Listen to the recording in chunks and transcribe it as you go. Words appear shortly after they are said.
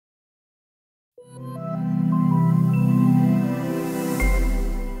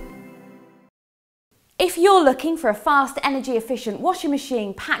you're looking for a fast, energy-efficient washing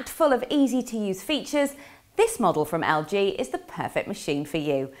machine packed full of easy-to-use features, this model from LG is the perfect machine for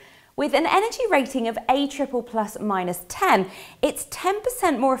you. With an energy rating of A+++ -10, it's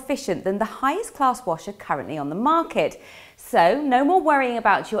 10% more efficient than the highest class washer currently on the market. So no more worrying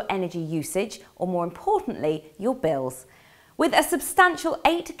about your energy usage, or more importantly, your bills. With a substantial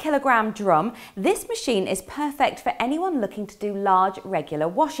 8-kilogram drum, this machine is perfect for anyone looking to do large, regular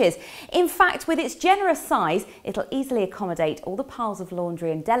washes. In fact, with its generous size, it'll easily accommodate all the piles of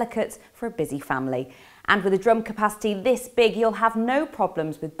laundry and delicates for a busy family. And with a drum capacity this big, you'll have no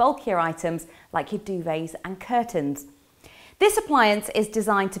problems with bulkier items like your duvets and curtains. This appliance is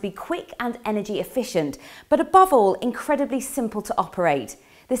designed to be quick and energy efficient, but above all, incredibly simple to operate.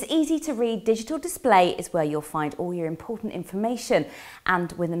 This easy-to-read digital display is where you'll find all your important information,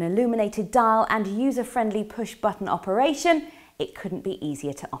 and with an illuminated dial and user-friendly push-button operation, it couldn't be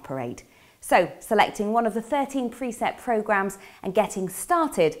easier to operate. So, selecting one of the 13 preset programs and getting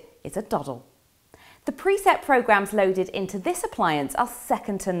started is a doddle. The preset programs loaded into this appliance are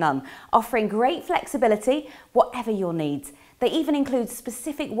second to none, offering great flexibility, whatever your needs. They even include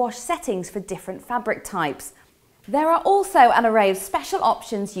specific wash settings for different fabric types. There are also an array of special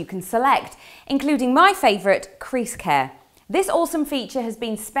options you can select, including my favourite, crease care. This awesome feature has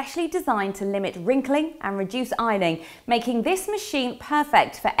been specially designed to limit wrinkling and reduce ironing, making this machine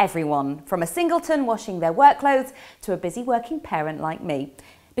perfect for everyone, from a singleton washing their work clothes to a busy working parent like me.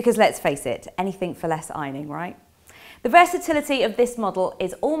 Because let's face it, anything for less ironing, right? The versatility of this model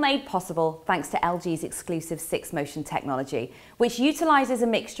is all made possible thanks to LG's exclusive 6-motion technology, which utilises a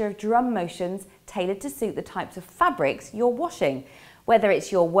mixture of drum motions tailored to suit the types of fabrics you're washing. Whether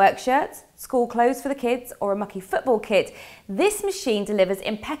it's your work shirts, school clothes for the kids, or a mucky football kit, this machine delivers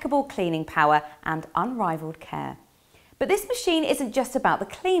impeccable cleaning power and unrivaled care. But this machine isn't just about the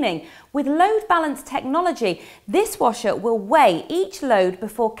cleaning. With load balance technology, this washer will weigh each load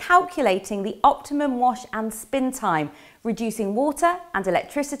before calculating the optimum wash and spin time, reducing water and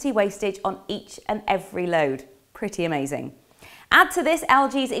electricity wastage on each and every load. Pretty amazing. Add to this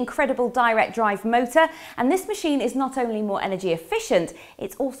LG's incredible direct drive motor, and this machine is not only more energy efficient,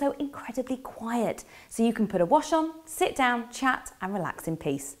 it's also incredibly quiet, so you can put a wash on, sit down, chat and relax in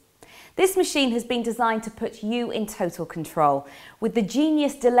peace. This machine has been designed to put you in total control. With the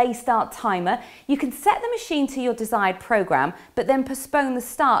genius delay start timer, you can set the machine to your desired program, but then postpone the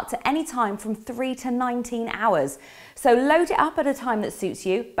start to any time from 3 to 19 hours. So load it up at a time that suits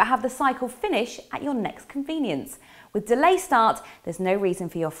you, but have the cycle finish at your next convenience. With delay start, there's no reason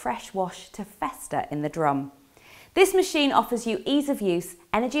for your fresh wash to fester in the drum. This machine offers you ease of use,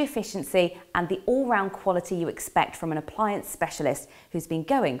 energy efficiency and the all-round quality you expect from an appliance specialist who's been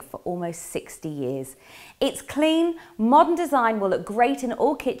going for almost 60 years. Its clean, modern design will look great in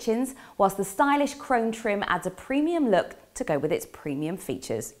all kitchens, whilst the stylish chrome trim adds a premium look to go with its premium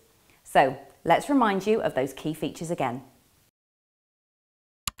features. So, let's remind you of those key features again.